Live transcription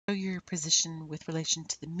your position with relation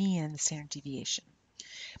to the mean and the standard deviation.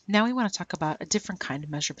 Now we want to talk about a different kind of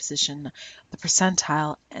measure position, the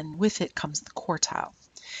percentile, and with it comes the quartile.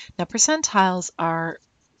 Now percentiles are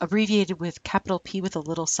abbreviated with capital P with a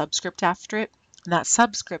little subscript after it, and that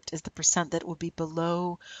subscript is the percent that will be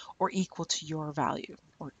below or equal to your value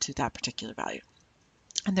or to that particular value.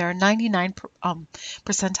 And there are 99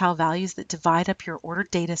 percentile values that divide up your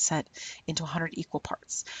ordered data set into 100 equal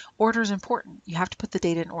parts. Order is important. You have to put the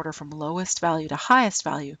data in order from lowest value to highest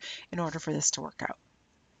value in order for this to work out.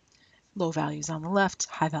 Low values on the left,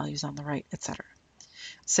 high values on the right, etc.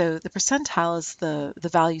 So the percentile is the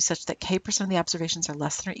value such that k% of the observations are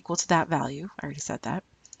less than or equal to that value. I already said that.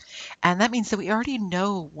 And that means that we already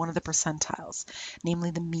know one of the percentiles,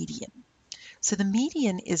 namely the median. So the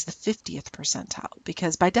median is the 50th percentile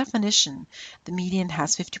because by definition, the median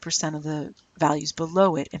has 50% of the values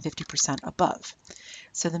below it and 50% above.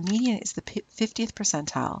 So the median is the 50th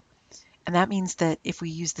percentile, and that means that if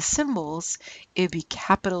we use the symbols, it would be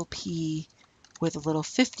capital P with a little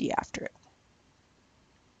 50 after it.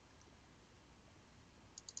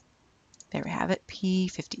 There we have it,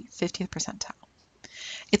 P50, 50th percentile.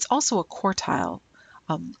 It's also a quartile.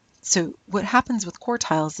 So what happens with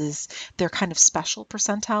quartiles is they're kind of special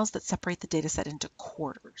percentiles that separate the data set into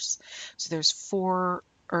quarters. So there's 3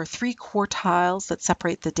 quartiles that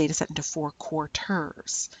separate the data set into 4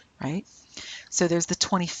 quarters, right? So there's the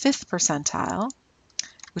 25th percentile,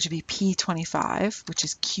 which would be P25, which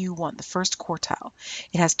is Q1, the first quartile.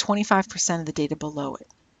 It has 25% of the data below it.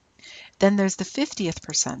 Then there's the 50th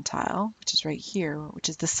percentile, which is right here, which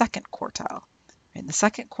is the second quartile. And the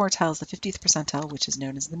second quartile is the 50th percentile, which is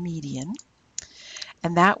known as the median.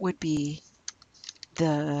 And that would be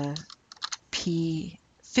the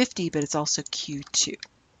P50, but it's also Q2.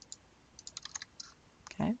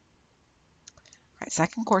 Okay. All right,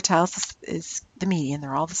 second quartile is the median.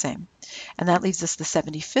 They're all the same. And that leaves us the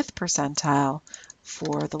 75th percentile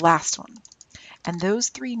for the last one. And those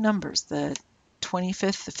 3 numbers, the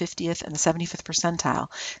 25th, the 50th, and the 75th percentile,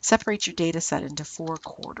 separate your data set into 4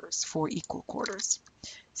 quarters, 4 equal quarters.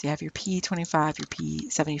 So you have your P25, your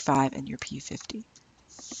P75, and your P50.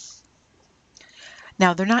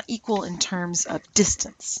 Now, they're not equal in terms of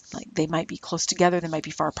distance. Like they might be close together, they might be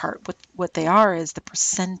far apart. What they are is the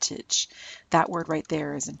percentage. That word right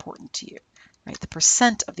there is important to you. Right? The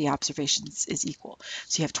percent of the observations is equal.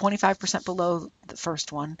 So you have 25% below the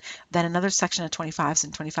first one, then another section of 25s,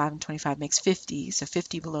 and 25 and 25 makes 50, so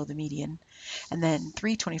 50 below the median, and then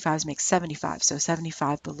 3 25s makes 75, so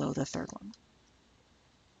 75 below the third one.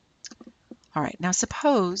 All right, now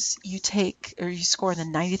suppose you score in the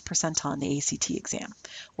 90th percentile in the ACT exam.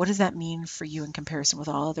 What does that mean for you in comparison with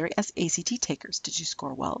all other ACT takers? Did you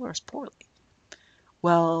score well or poorly?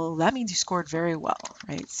 Well, that means you scored very well,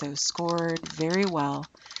 right? So scored very well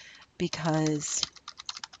because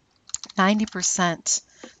 90%,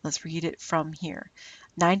 let's read it from here,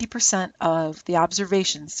 90% of the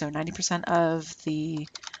observations, so 90% of the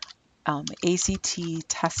ACT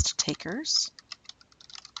test takers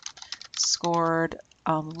scored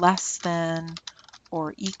less than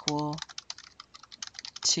or equal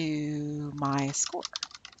to my score.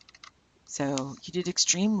 So you did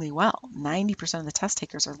extremely well. 90% of the test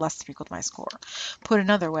takers are less than or equal to my score. Put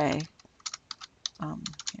another way,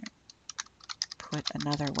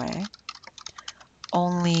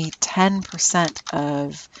 only 10%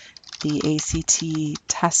 of the ACT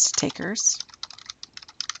test takers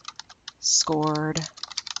scored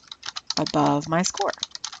above my score.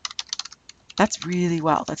 That's really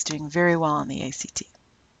well. That's doing very well on the ACT.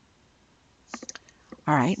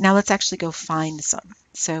 All right, now let's actually go find some.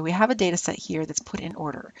 So we have a data set here that's put in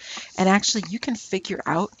order. And actually you can figure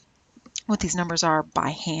out what these numbers are by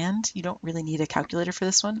hand. You don't really need a calculator for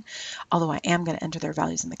this one, although I am going to enter their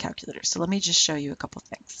values in the calculator. So let me just show you a couple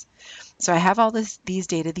things. So I have all these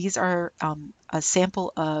data. These are a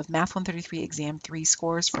sample of Math 133 Exam 3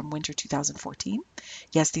 scores from winter 2014.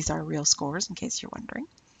 Yes, these are real scores in case you're wondering.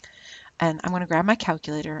 And I'm going to grab my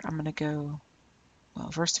calculator. I'm going to go,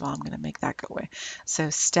 well, first of all, I'm going to make that go away.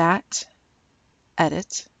 So stat,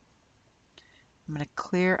 edit. I'm going to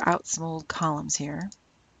clear out some old columns here.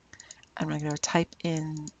 I'm going to go type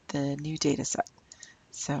in the new data set.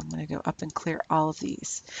 So I'm going to go up and clear all of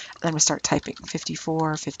these. And then I'm going to start typing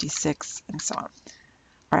 54, 56, and so on. All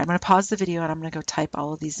right, I'm going to pause the video and I'm going to go type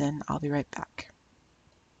all of these in. I'll be right back.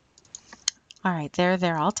 All right,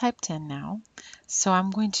 they're all typed in now. So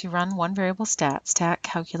I'm going to run one variable stat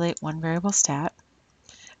calculate one variable stat.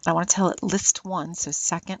 I want to tell it list 1, so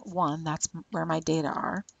second 1, that's where my data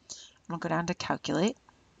are. I'm going to go down to calculate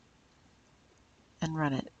and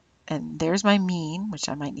run it. And there's my mean, which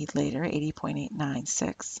I might need later,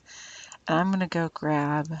 80.896. And I'm going to go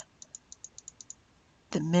grab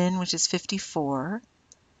the min, which is 54,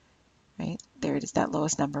 right? There it is, that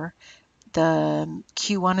lowest number. The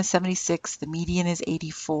Q1 is 76, the median is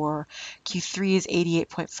 84, Q3 is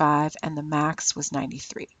 88.5, and the max was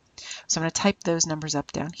 93. So I'm going to type those numbers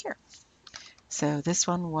up down here. So this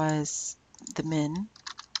one was the min,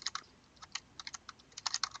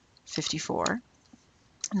 54.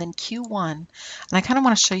 And then Q1, and I kind of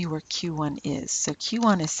want to show you where Q1 is. So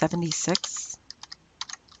Q1 is 76.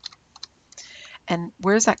 And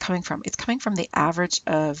where is that coming from? It's coming from the average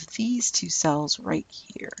of these two cells right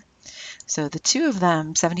here. So the two of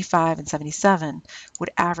them, 75 and 77,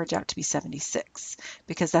 would average out to be 76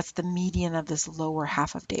 because that's the median of this lower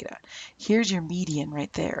half of data. Here's your median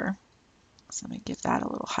right there. So let me give that a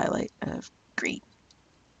little highlight of green.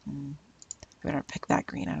 I better pick that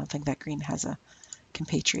green. I don't think that green has a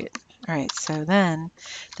compatriot. All right, so then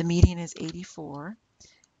the median is 84,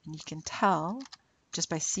 and you can tell just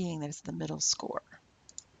by seeing that it's the middle score.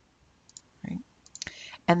 Right?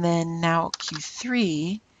 And then now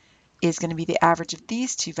Q3 is going to be the average of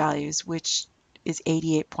these two values, which is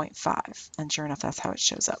 88.5. And sure enough, that's how it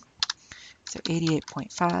shows up. So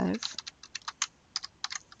 88.5.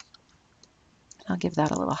 I'll give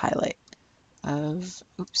that a little highlight of,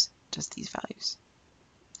 oops, just these values.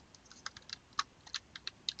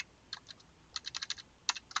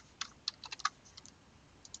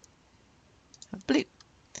 Of blue.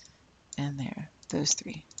 And there, those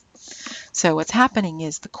three. So what's happening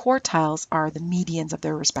is the quartiles are the medians of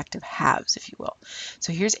their respective halves, if you will.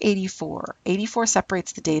 So here's 84. 84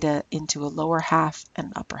 separates the data into a lower half and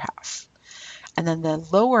an upper half. And then the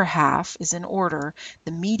lower half is in order.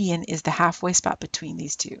 The median is the halfway spot between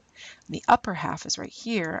these two. And the upper half is right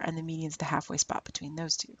here, and the median is the halfway spot between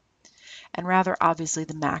those two. And rather obviously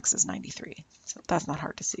the max is 93. So that's not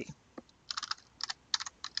hard to see.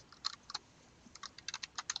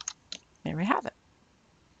 There we have it.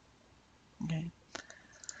 Okay.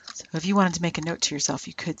 So if you wanted to make a note to yourself,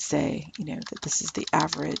 you could say, that this is the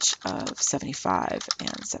average of 75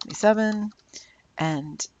 and 77,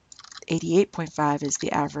 and 88.5 is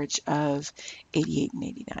the average of 88 and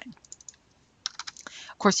 89.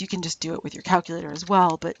 Of course, you can just do it with your calculator as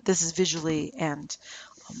well, but this is visually and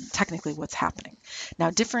technically what's happening. Now,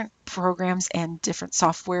 different programs and different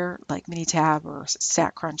software like Minitab or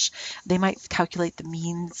StatCrunch, they might calculate the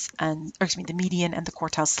means and, the median and the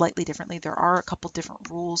quartiles slightly differently. There are a couple different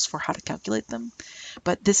rules for how to calculate them,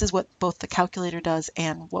 but this is what both the calculator does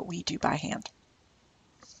and what we do by hand.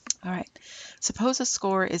 All right, suppose a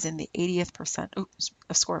score is in the 80th percent,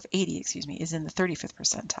 a score of 80, is in the 35th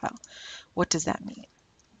percentile. What does that mean?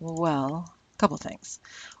 Well, a couple things.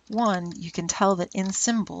 One, you can tell that in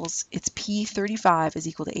symbols, it's P35 is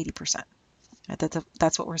equal to 80%.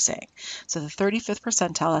 That's what we're saying. So the 35th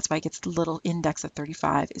percentile, that's why it gets the little index of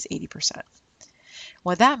 35, is 80%.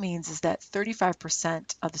 What that means is that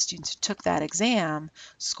 35% of the students who took that exam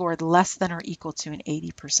scored less than or equal to an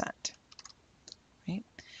 80%. Right?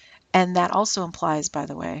 And that also implies, by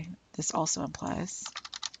the way, this also implies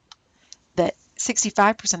that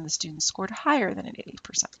 65% of the students scored higher than an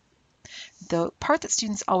 80%. The part that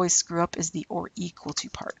students always screw up is the or equal to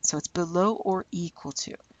part. So it's below or equal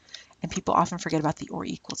to. And people often forget about the or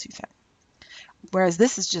equal to thing. Whereas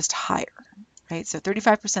this is just higher, right? So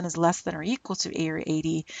 35% is less than or equal to A or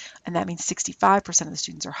 80, and that means 65% of the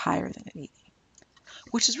students are higher than an 80,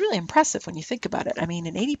 which is really impressive when you think about it. I mean,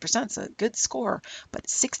 an 80% is a good score, but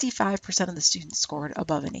 65% of the students scored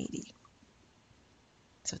above an 80.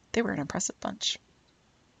 So they were an impressive bunch.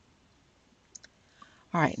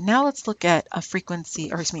 All right, now let's look at a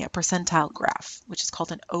frequency, or a percentile graph, which is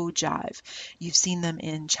called an ogive. You've seen them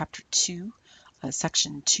in Chapter 2,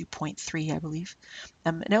 Section 2.3, I believe.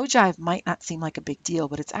 An ogive might not seem like a big deal,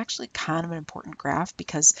 but it's actually kind of an important graph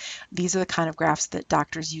because these are the kind of graphs that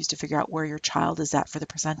doctors use to figure out where your child is at for the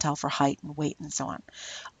percentile for height and weight and so on.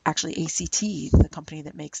 Actually, ACT, the company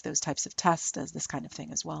that makes those types of tests, does this kind of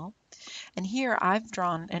thing as well. And here I've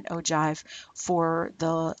drawn an ogive for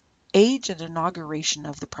the age and inauguration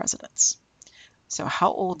of the presidents. So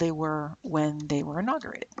how old they were when they were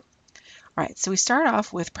inaugurated. All right, so we start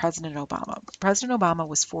off with President Obama. President Obama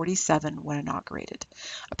was 47 when inaugurated.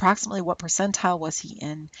 Approximately what percentile was he in,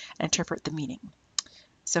 and interpret the meaning.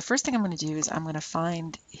 So first thing I'm going to do is I'm going to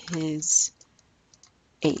find his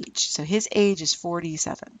age. So his age is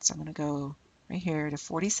 47. So I'm going to go right here to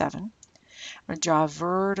 47. I'm going to draw a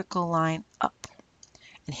vertical line up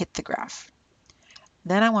and hit the graph.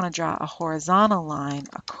 Then I want to draw a horizontal line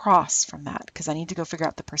across from that because I need to go figure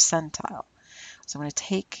out the percentile. So I'm going to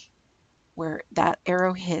take where that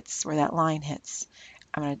arrow hits, where that line hits,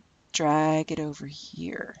 I'm going to drag it over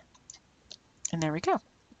here. And there we go.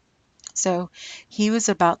 So he was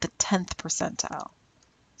about the 10th percentile.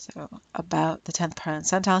 So about the 10th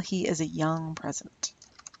percentile, he is a young president.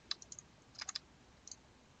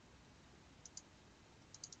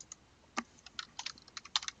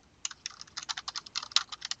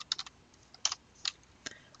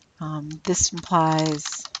 This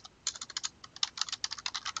implies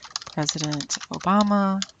President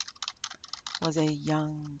Obama was a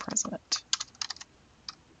young president.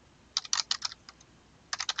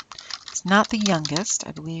 It's not the youngest.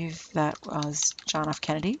 I believe that was John F.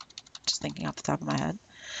 Kennedy, just thinking off the top of my head,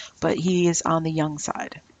 but he is on the young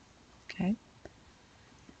side. Okay.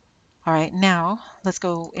 All right, now let's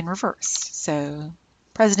go in reverse. So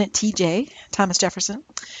President T.J. Thomas Jefferson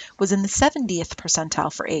was in the 70th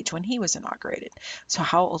percentile for age when he was inaugurated. So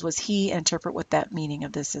how old was he? Interpret what that meaning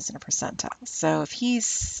of this is in a percentile. So if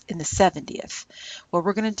he's in the 70th, what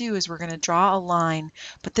we're going to do is we're going to draw a line,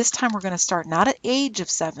 but this time we're going to start not at age of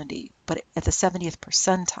 70, but at the 70th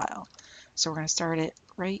percentile. So we're going to start it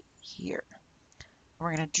right here.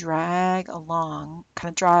 We're going to drag along,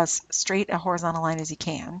 kind of draw as straight a horizontal line as you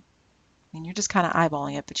can. And you're just kind of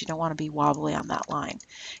eyeballing it, but you don't want to be wobbly on that line.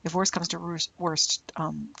 If worst comes to worst,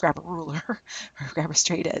 grab a ruler or grab a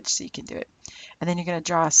straight edge so you can do it. And then you're going to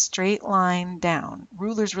draw a straight line down.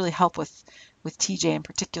 Rulers really help with TJ in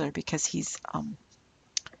particular because he's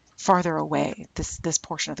farther away. This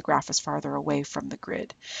portion of the graph is farther away from the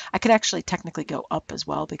grid. I could actually technically go up as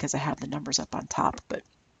well because I have the numbers up on top. And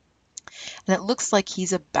it looks like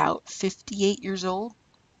he's about 58 years old,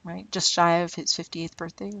 right? Just shy of his 58th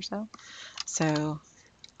birthday or so. So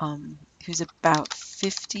who's about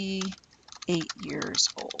 58 years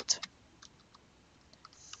old.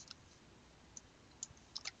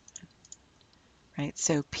 Right,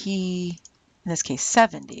 so P, in this case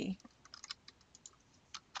 70,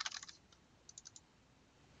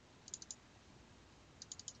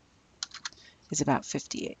 is about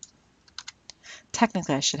 58.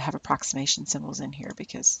 Technically I should have approximation symbols in here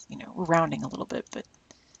because, you know, we're rounding a little bit, but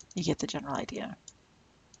you get the general idea.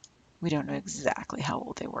 We don't know exactly how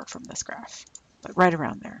old they were from this graph, but right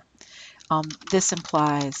around there. This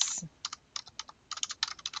implies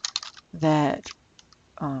that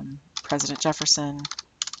President Jefferson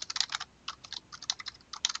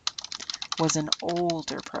was an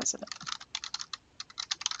older president.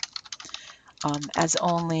 And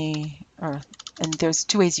there's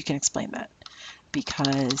two ways you can explain that,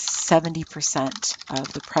 because 70%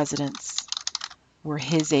 of the presidents were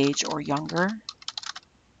his age or younger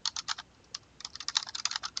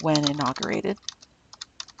when inaugurated.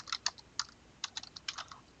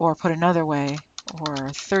 Or put another way, or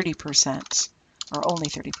 30%, or only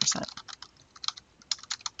 30%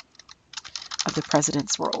 of the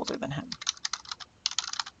presidents were older than him.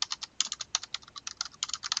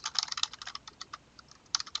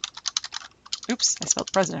 Oops, I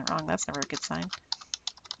spelled president wrong. That's never a good sign.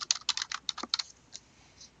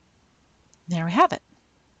 There we have it.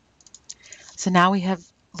 So now we have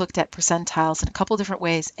looked at percentiles in a couple different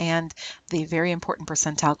ways and the very important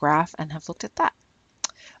percentile graph and have looked at that.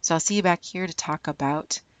 So I'll see you back here to talk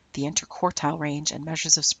about the interquartile range and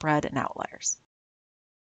measures of spread and outliers.